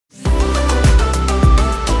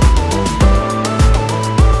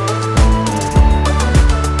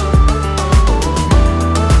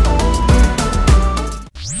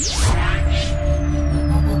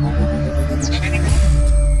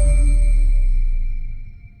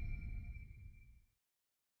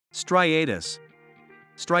Striatus.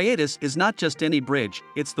 Striatus is not just any bridge,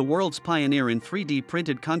 it's the world's pioneer in 3D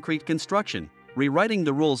printed concrete construction, rewriting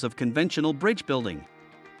the rules of conventional bridge building.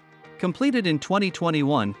 Completed in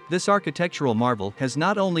 2021, this architectural marvel has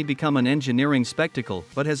not only become an engineering spectacle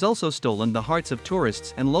but has also stolen the hearts of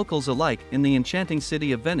tourists and locals alike in the enchanting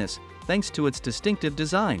city of Venice, thanks to its distinctive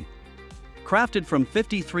design. Crafted from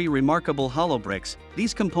 53 remarkable hollow bricks,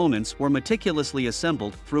 these components were meticulously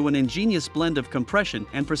assembled through an ingenious blend of compression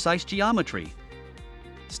and precise geometry.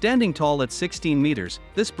 Standing tall at 16 meters,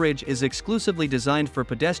 this bridge is exclusively designed for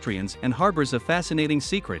pedestrians and harbors a fascinating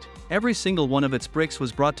secret. Every single one of its bricks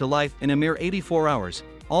was brought to life in a mere 84 hours,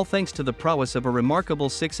 all thanks to the prowess of a remarkable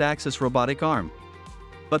 6-axis robotic arm.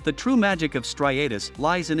 But the true magic of Striatus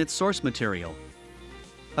lies in its source material.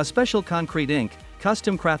 A special concrete ink,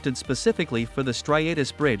 custom crafted specifically for the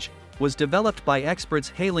Striatus bridge, was developed by experts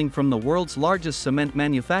hailing from the world's largest cement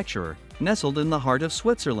manufacturer, nestled in the heart of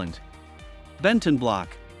Switzerland. Bentonblock.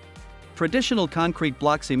 Traditional concrete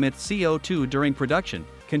blocks emit CO2 during production,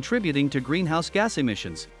 contributing to greenhouse gas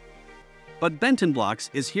emissions. But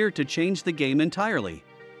Bentonblocks is here to change the game entirely.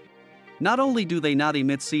 Not only do they not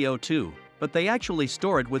emit CO2, but they actually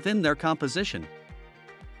store it within their composition.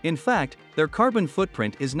 In fact, their carbon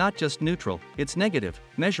footprint is not just neutral, it's negative,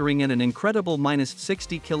 measuring at an incredible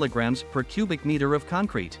 -60 kilograms per cubic meter of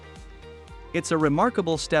concrete. It's a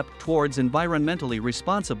remarkable step towards environmentally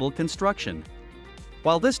responsible construction.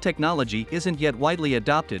 While this technology isn't yet widely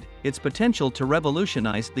adopted, its potential to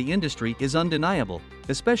revolutionize the industry is undeniable,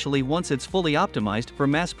 especially once it's fully optimized for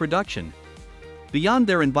mass production. Beyond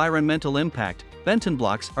their environmental impact,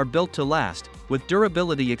 Bentonblocks are built to last, with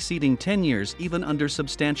durability exceeding 10 years even under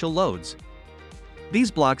substantial loads. These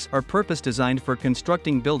blocks are purpose-designed for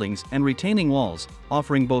constructing buildings and retaining walls,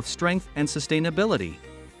 offering both strength and sustainability.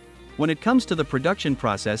 When it comes to the production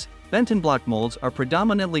process, Bentonblock molds are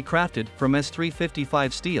predominantly crafted from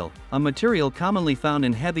S355 steel, a material commonly found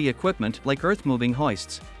in heavy equipment like earth-moving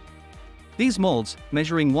hoists. These molds,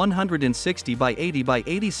 measuring 160 by 80 by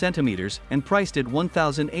 80 centimeters and priced at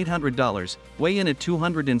 $1,800, weigh in at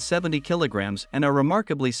 270 kilograms and are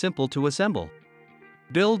remarkably simple to assemble.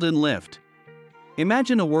 Build and lift.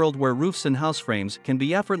 Imagine a world where roofs and house frames can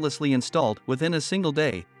be effortlessly installed within a single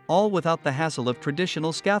day, all without the hassle of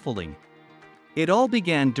traditional scaffolding. It all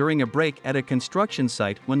began during a break at a construction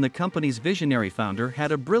site when the company's visionary founder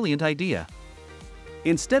had a brilliant idea.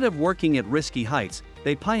 Instead of working at risky heights,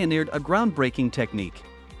 they pioneered a groundbreaking technique.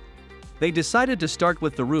 They decided to start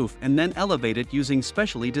with the roof and then elevate it using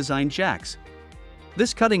specially designed jacks.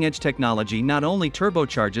 This cutting-edge technology not only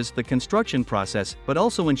turbocharges the construction process but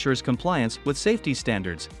also ensures compliance with safety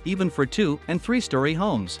standards, even for 2- and 3-story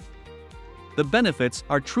homes. The benefits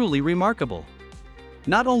are truly remarkable.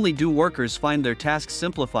 Not only do workers find their tasks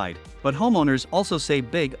simplified, but homeowners also save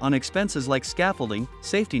big on expenses like scaffolding,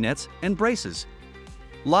 safety nets, and braces.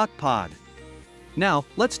 Lokpod. Now,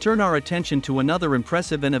 let's turn our attention to another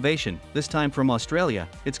impressive innovation, this time from Australia.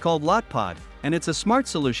 It's called Lokpod, and it's a smart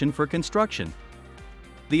solution for construction.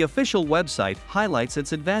 The official website highlights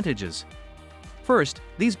its advantages. First,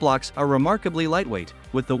 these blocks are remarkably lightweight,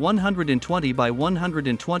 with the 120 by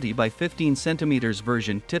 120 by 15 centimeters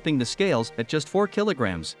version tipping the scales at just 4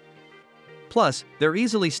 kilograms. Plus, they're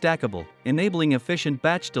easily stackable, enabling efficient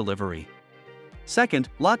batch delivery. Second,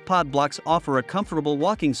 Lokpod blocks offer a comfortable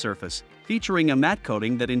walking surface, featuring a matte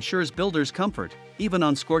coating that ensures builders' comfort, even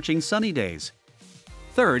on scorching sunny days.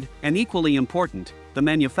 Third, and equally important, the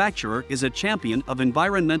manufacturer is a champion of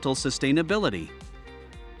environmental sustainability.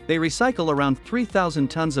 They recycle around 3,000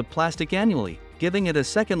 tons of plastic annually, giving it a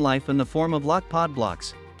second life in the form of Lokpod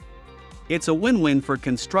blocks. It's a win-win for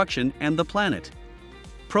construction and the planet.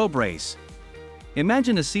 Probrace.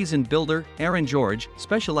 Imagine a seasoned builder, Aaron George,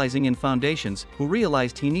 specializing in foundations, who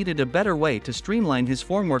realized he needed a better way to streamline his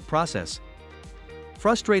formwork process.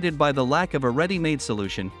 Frustrated by the lack of a ready-made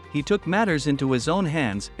solution, he took matters into his own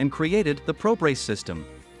hands and created the Probrace system.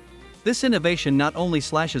 This innovation not only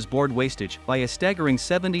slashes board wastage by a staggering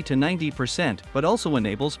 70 to 90% but also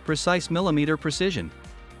enables precise millimeter precision.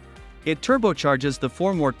 It turbocharges the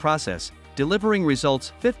formwork process, delivering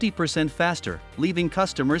results 50% faster, leaving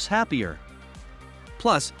customers happier.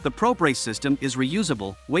 Plus, the Probrace system is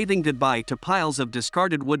reusable, waving goodbye to piles of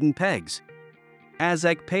discarded wooden pegs.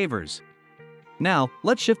 Azek Pavers. Now,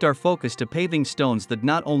 let's shift our focus to paving stones that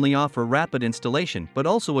not only offer rapid installation but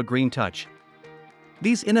also a green touch.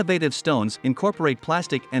 These innovative stones incorporate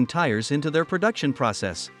plastic and tires into their production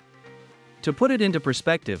process. To put it into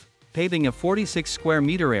perspective, paving a 46 square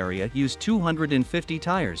meter area used 250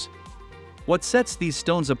 tires. What sets these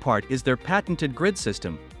stones apart is their patented grid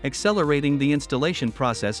system, accelerating the installation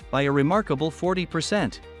process by a remarkable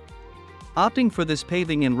 40%. Opting for this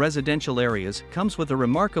paving in residential areas comes with a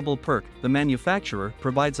remarkable perk: the manufacturer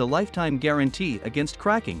provides a lifetime guarantee against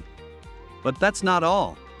cracking. But that's not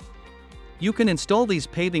all. You can install these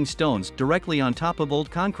paving stones directly on top of old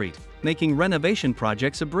concrete, making renovation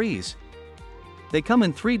projects a breeze. They come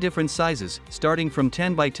in 3 different sizes, starting from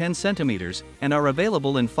 10 by 10 centimeters, and are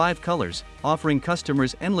available in 5 colors, offering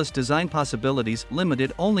customers endless design possibilities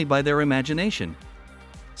limited only by their imagination.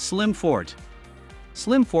 Slimfort.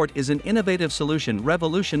 Slimfort is an innovative solution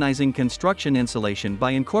revolutionizing construction insulation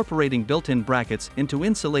by incorporating built-in brackets into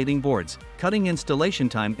insulating boards, cutting installation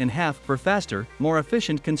time in half for faster, more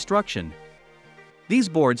efficient construction. These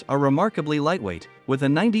boards are remarkably lightweight, with a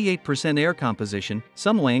 98% air composition,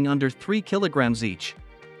 some weighing under 3 kilograms each.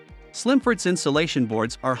 Slimfort's insulation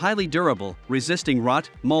boards are highly durable, resisting rot,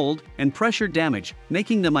 mold, and pressure damage,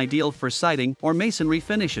 making them ideal for siding or masonry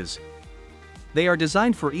finishes. They are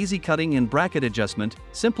designed for easy cutting and bracket adjustment,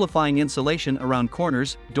 simplifying insulation around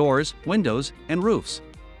corners, doors, windows, and roofs.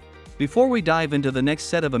 Before we dive into the next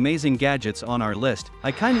set of amazing gadgets on our list,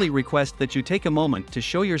 I kindly request that you take a moment to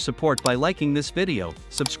show your support by liking this video,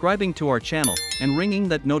 subscribing to our channel, and ringing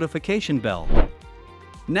that notification bell.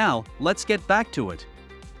 Now, let's get back to it.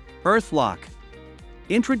 Earthlok.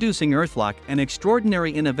 Introducing Earthlok, an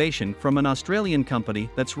extraordinary innovation from an Australian company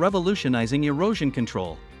that's revolutionizing erosion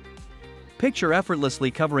control. Picture effortlessly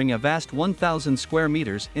covering a vast 1,000 square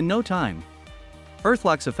meters in no time.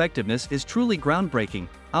 Earthlok's effectiveness is truly groundbreaking,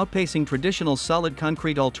 outpacing traditional solid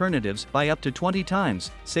concrete alternatives by up to 20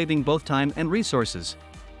 times, saving both time and resources.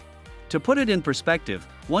 To put it in perspective,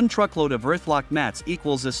 1 truckload of Earthlok mats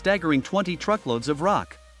equals a staggering 20 truckloads of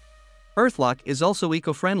rock. Earthlok is also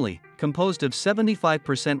eco-friendly, composed of 75%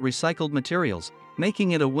 recycled materials,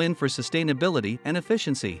 making it a win for sustainability and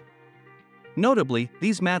efficiency. Notably,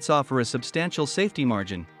 these mats offer a substantial safety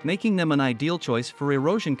margin, making them an ideal choice for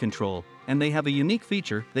erosion control, and they have a unique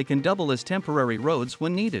feature: they can double as temporary roads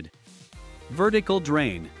when needed. Vertical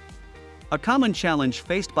drain. A common challenge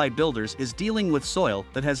faced by builders is dealing with soil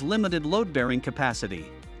that has limited load-bearing capacity.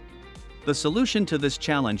 The solution to this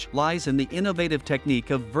challenge lies in the innovative technique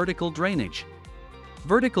of vertical drainage.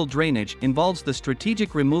 Vertical drainage involves the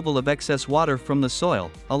strategic removal of excess water from the soil,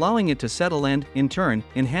 allowing it to settle and, in turn,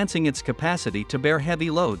 enhancing its capacity to bear heavy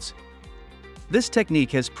loads. This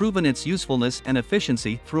technique has proven its usefulness and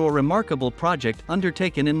efficiency through a remarkable project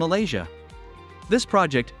undertaken in Malaysia. This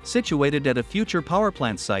project, situated at a future power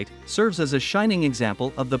plant site, serves as a shining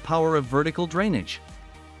example of the power of vertical drainage.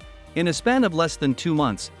 In a span of less than 2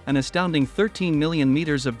 months, an astounding 13 million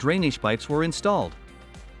meters of drainage pipes were installed.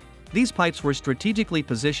 These pipes were strategically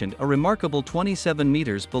positioned a remarkable 27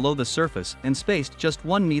 meters below the surface and spaced just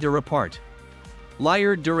 1 meter apart.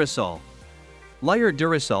 Leier Durisol. Leier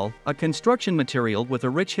Durisol, a construction material with a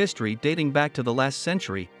rich history dating back to the last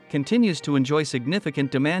century, continues to enjoy significant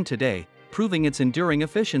demand today, proving its enduring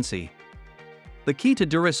efficiency. The key to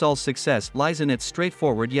Durisol's success lies in its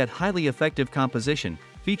straightforward yet highly effective composition,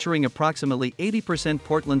 featuring approximately 80%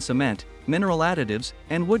 Portland cement, mineral additives,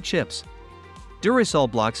 and wood chips. Durisol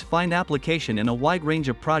blocks find application in a wide range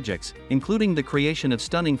of projects, including the creation of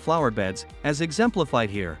stunning flower beds, as exemplified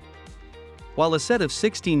here. While a set of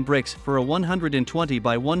 16 bricks for a 120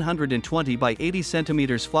 by 120 by 80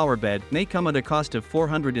 centimeters flower bed may come at a cost of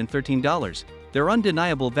 $413, their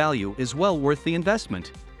undeniable value is well worth the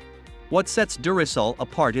investment. What sets Durisol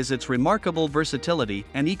apart is its remarkable versatility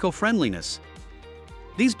and eco-friendliness.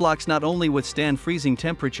 These blocks not only withstand freezing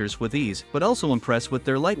temperatures with ease but also impress with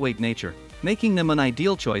their lightweight nature, making them an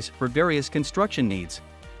ideal choice for various construction needs.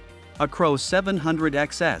 Acrow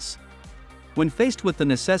 700XS. When faced with the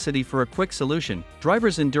necessity for a quick solution,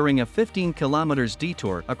 drivers enduring a 15 km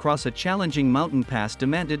detour across a challenging mountain pass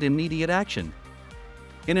demanded immediate action.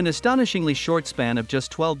 In an astonishingly short span of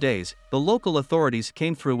just 12 days, the local authorities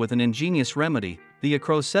came through with an ingenious remedy: the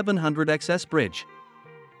Acrow 700XS bridge.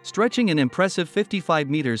 Stretching an impressive 55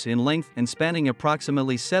 meters in length and spanning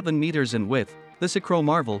approximately 7 meters in width, this Acrow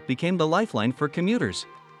marvel became the lifeline for commuters.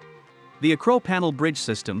 The Acrow panel bridge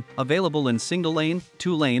system, available in single-lane,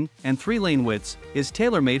 2-lane, and 3-lane widths, is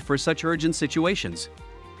tailor-made for such urgent situations.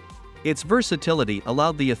 Its versatility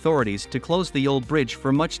allowed the authorities to close the old bridge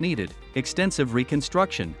for much-needed, extensive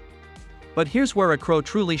reconstruction. But here's where Acrow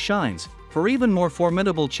truly shines. For even more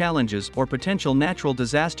formidable challenges or potential natural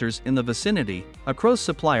disasters in the vicinity, Acrow's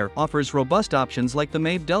supplier offers robust options like the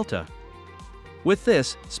Mabe Delta. With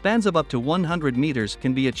this, spans of up to 100 meters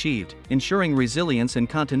can be achieved, ensuring resilience and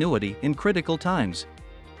continuity in critical times.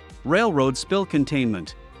 Railroad spill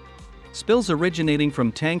containment. Spills originating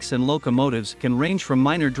from tanks and locomotives can range from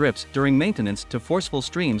minor drips during maintenance to forceful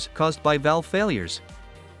streams caused by valve failures.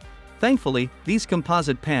 Thankfully, these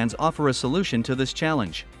composite pans offer a solution to this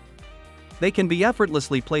challenge. They can be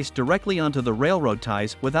effortlessly placed directly onto the railroad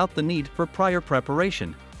ties without the need for prior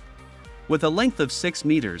preparation. With a length of 6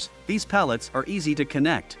 meters, these pallets are easy to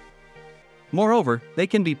connect. Moreover, they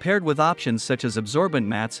can be paired with options such as absorbent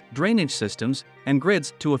mats, drainage systems, and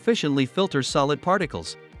grids to efficiently filter solid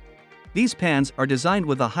particles. These pans are designed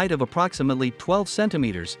with a height of approximately 12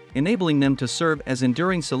 centimeters, enabling them to serve as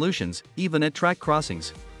enduring solutions, even at track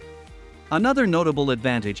crossings. Another notable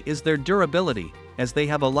advantage is their durability, as they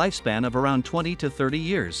have a lifespan of around 20 to 30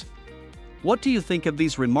 years. What do you think of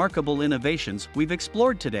these remarkable innovations we've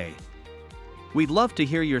explored today? We'd love to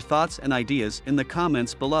hear your thoughts and ideas in the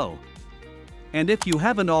comments below. And if you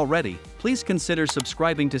haven't already, please consider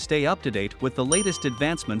subscribing to stay up to date with the latest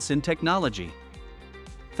advancements in technology.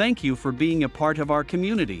 Thank you for being a part of our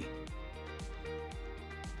community.